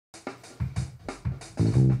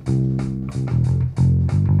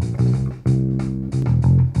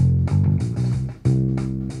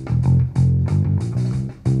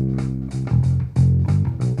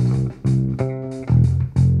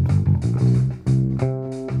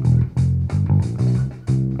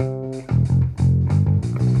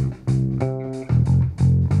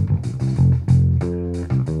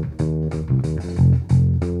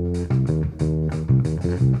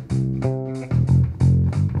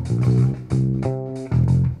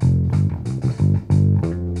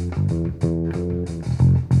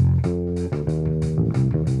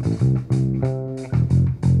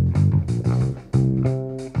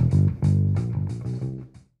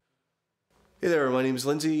Hey there, my name is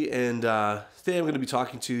Lindsay, and today I'm going to be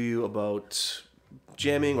talking to you about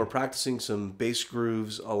jamming or practicing some bass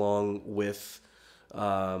grooves along with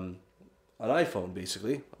an iPhone,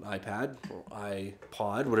 basically, an iPad or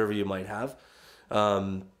iPod, whatever you might have,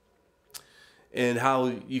 and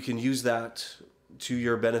how you can use that to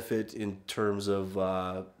your benefit in terms of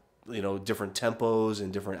different tempos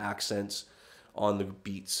and different accents on the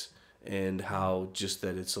beats, and how just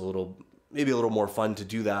that it's maybe a little more fun to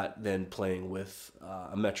do that than playing with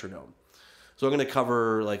a metronome. So I'm going to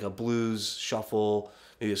cover like a blues shuffle,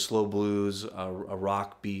 maybe a slow blues, a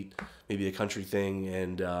rock beat, maybe a country thing,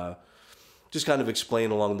 and just kind of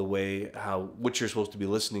explain along the way what you're supposed to be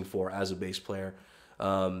listening for as a bass player.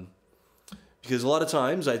 Because a lot of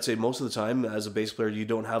times, I'd say most of the time, as a bass player, you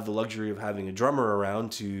don't have the luxury of having a drummer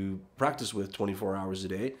around to practice with 24 hours a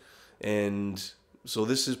day. And so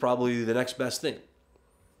this is probably the next best thing.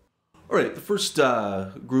 All right, the first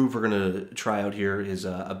groove we're going to try out here is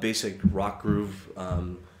a basic rock groove,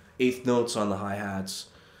 eighth notes on the hi-hats,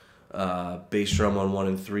 bass drum on 1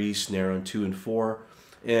 and 3, snare on 2 and 4.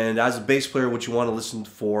 And as a bass player, what you want to listen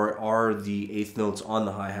for are the eighth notes on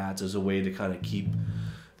the hi-hats as a way to kind of keep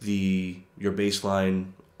your bass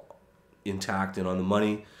line intact and on the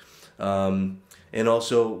money. And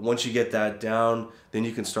also, once you get that down, then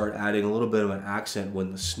you can start adding a little bit of an accent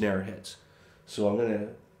when the snare hits. So I'm going to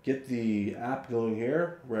get the app going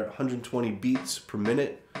here. We're at 120 beats per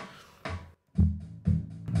minute. So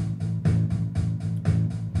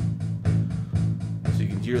you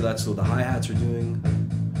can hear that's what the hi-hats are doing.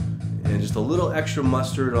 And just a little extra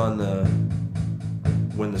mustard on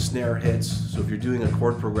when the snare hits. So if you're doing a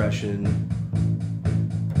chord progression,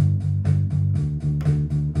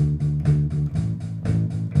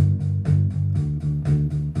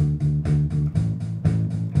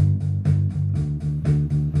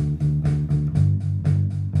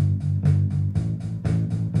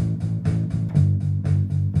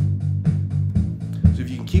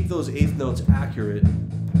 keep those eighth notes accurate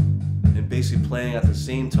and basically playing at the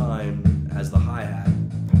same time as the hi-hat,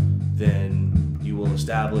 then you will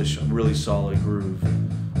establish a really solid groove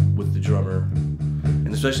with the drummer.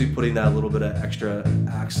 And especially putting that little bit of extra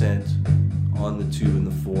accent on the 2 and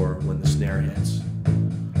the 4 when the snare hits.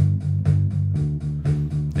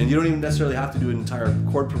 And you don't even necessarily have to do an entire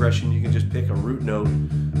chord progression. You can just pick a root note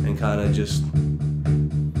and kind of just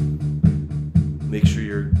make sure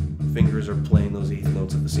your fingers are playing those eighth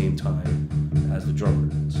notes at the same time as the drummer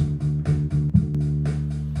is.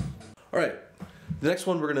 All right, the next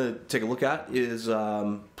one we're going to take a look at is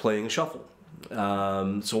playing a shuffle.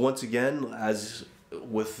 So once again, as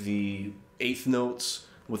with the eighth notes,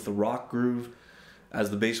 with the rock groove, as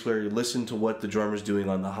the bass player, you listen to what the drummer's doing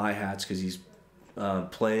on the hi-hats because he's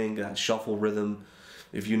playing that shuffle rhythm.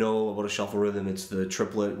 If you know about a shuffle rhythm, it's the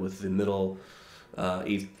triplet with the middle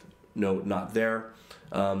eighth note not there.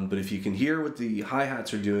 But if you can hear what the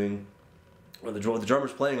hi-hats are doing, or the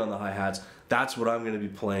drummer's playing on the hi-hats, that's what I'm going to be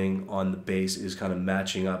playing on the bass, is kind of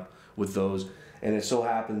matching up with those. And it so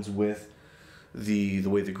happens with the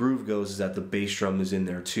way the groove goes is that the bass drum is in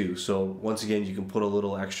there too. So once again, you can put a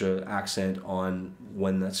little extra accent on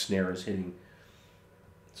when that snare is hitting.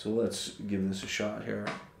 So let's give this a shot here.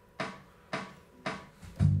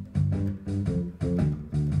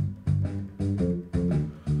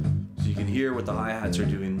 Hear what the hi-hats are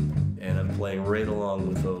doing, and I'm playing right along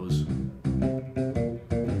with those.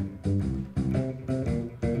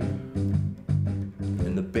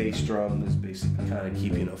 And the bass drum is basically kind of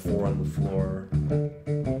keeping a 4 on the floor.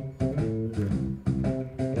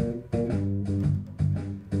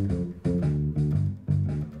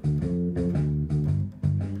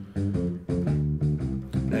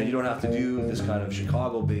 Now you don't have to do this kind of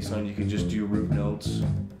Chicago bass line, you can just do root notes.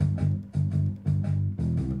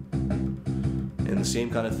 And the same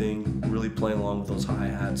kind of thing, really playing along with those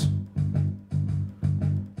hi-hats.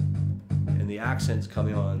 And the accents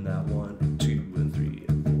coming on that 1, 2, and 3,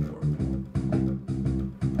 and 4.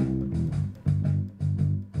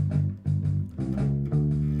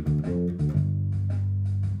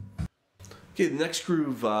 Okay, the next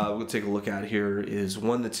groove we'll take a look at here is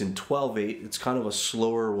one that's in 12/8. It's kind of a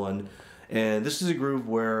slower one, and this is a groove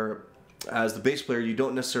where, as the bass player, you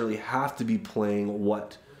don't necessarily have to be playing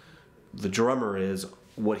what the drummer is,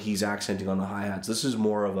 what he's accenting on the hi-hats. This is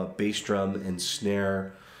more of a bass drum and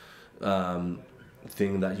snare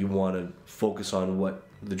thing that you want to focus on what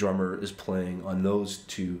the drummer is playing on those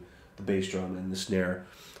two, the bass drum and the snare.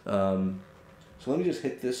 So let me just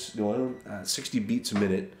hit this going at 60 beats a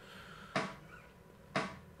minute.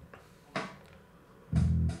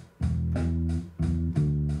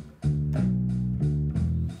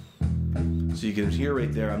 So you can hear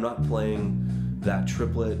right there, I'm not playing that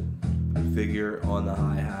triplet figure on the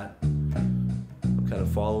hi-hat. I'm kind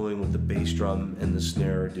of following what the bass drum and the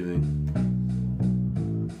snare are doing.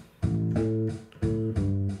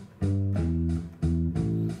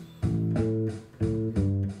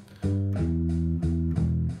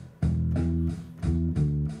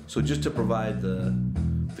 So just to provide the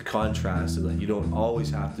contrast so that you don't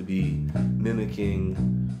always have to be mimicking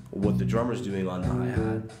what the drummer's doing on the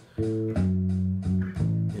hi-hat.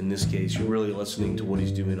 In this case, you're really listening to what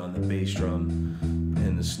he's doing on the bass drum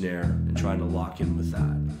and the snare and trying to lock in with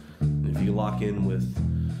that. And if you lock in with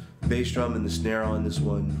bass drum and the snare on this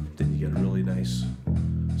one, then you get a really nice,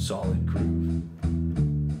 solid groove.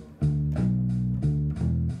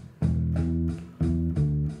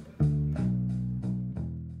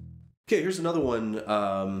 Okay, here's another one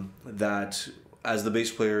that, as the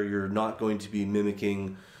bass player, you're not going to be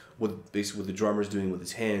mimicking what basically what the drummer's doing with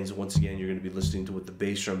his hands. Once again, you're going to be listening to what the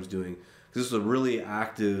bass drum's doing. This is a really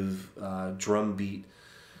active drum beat.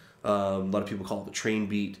 A lot of people call it the train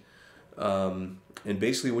beat. And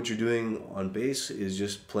basically what you're doing on bass is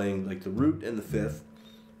just playing like the root and the fifth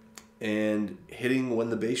and hitting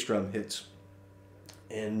when the bass drum hits.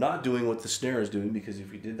 And not doing what the snare is doing, because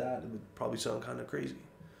if you did that, it would probably sound kind of crazy.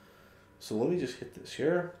 So let me just hit this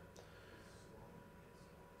here.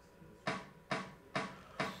 So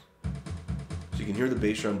you can hear the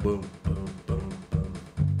bass drum boom, boom, boom, boom.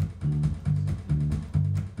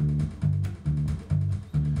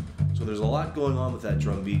 So there's a lot going on with that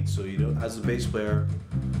drum beat. So you know, as a bass player,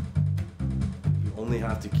 you only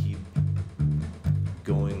have to keep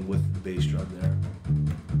going with the bass drum there.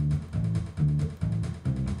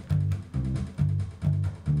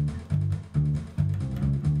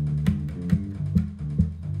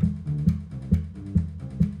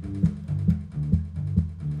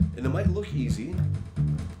 And it might look easy,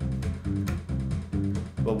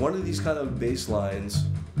 but one of these kind of bass lines,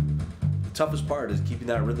 the toughest part is keeping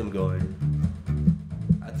that rhythm going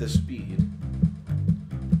at this speed.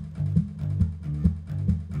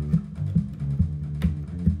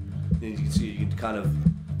 And you can see you can kind of,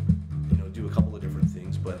 you know, do a couple of different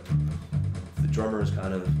things, but the drummer is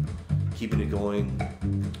kind of keeping it going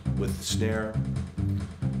with the snare,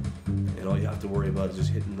 and all you have to worry about is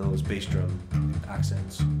just hitting those bass drum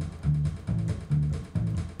accents.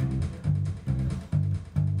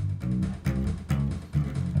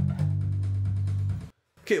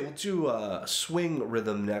 Okay, we'll do a swing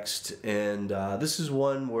rhythm next, and this is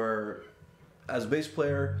one where, as a bass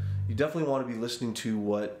player, you definitely want to be listening to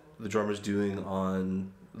what the drummer's doing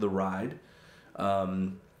on the ride.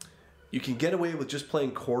 You can get away with just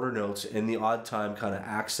playing quarter notes and the odd time kind of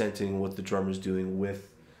accenting what the drummer's doing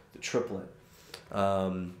with the triplet.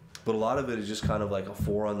 But a lot of it is just kind of like a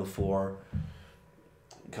 4 on the floor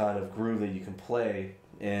kind of groove that you can play,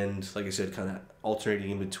 and like I said, kind of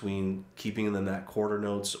alternating in between keeping them at quarter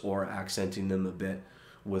notes or accenting them a bit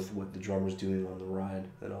with what the drummer's doing on the ride.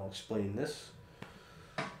 And I'll explain this.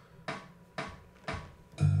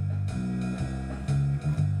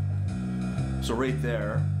 So right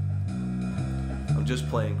there, I'm just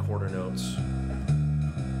playing quarter notes.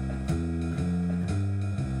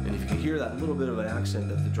 And if you can hear that little bit of an accent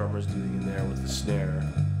that the drummer's doing in there with the snare.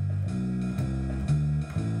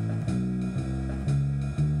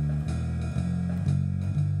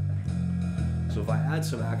 So if I add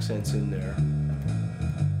some accents in there,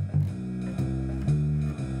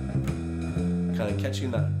 kind of catching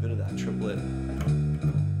that bit of that triplet.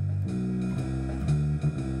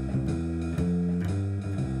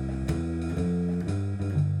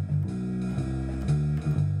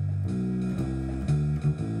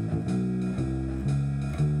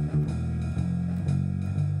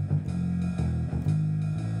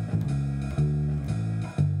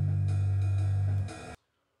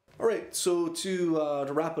 So to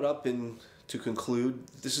wrap it up and to conclude,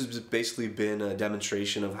 this has basically been a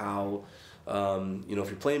demonstration of how, you know, if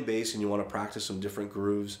you're playing bass and you want to practice some different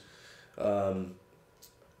grooves,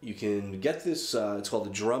 you can get this, it's called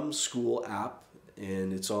the Drum School app,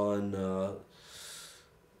 and it's on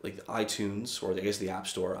like iTunes, or I guess the App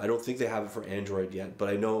Store. I don't think they have it for Android yet, but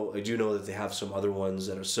I do know that they have some other ones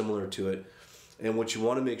that are similar to it. And what you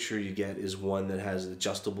want to make sure you get is one that has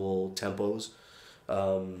adjustable tempos,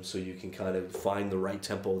 so you can kind of find the right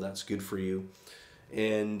tempo that's good for you.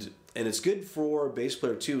 And it's good for a bass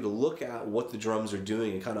player too to look at what the drums are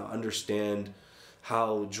doing and kind of understand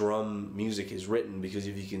how drum music is written, because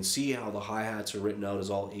if you can see how the hi-hats are written out as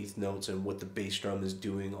all eighth notes and what the bass drum is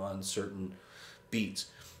doing on certain beats,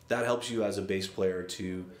 that helps you as a bass player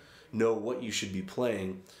to know what you should be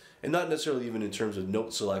playing, and not necessarily even in terms of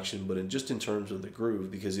note selection, but just in terms of the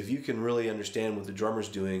groove. Because if you can really understand what the drummer's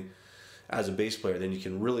doing as a bass player, then you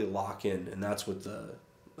can really lock in, and that's what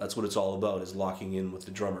it's all about, is locking in with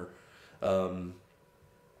the drummer. Because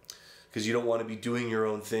you don't want to be doing your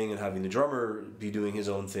own thing and having the drummer be doing his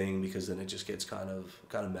own thing, because then it just gets kind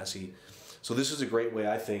of messy. So this is a great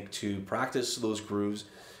way, I think, to practice those grooves,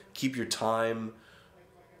 keep your time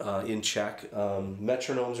in check.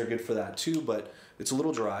 Metronomes are good for that too, but it's a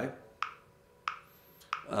little dry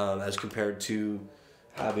as compared to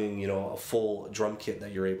having a full drum kit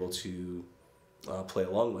that you're able to play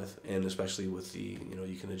along with, and especially with the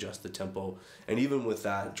you can adjust the tempo, and even with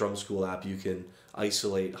that Drum School app you can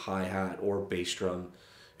isolate hi-hat or bass drum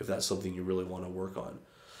if that's something you really want to work on.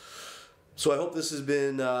 So I hope this has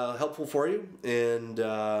been helpful for you, and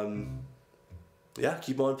yeah,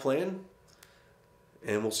 keep on playing,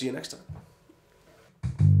 and we'll see you next time.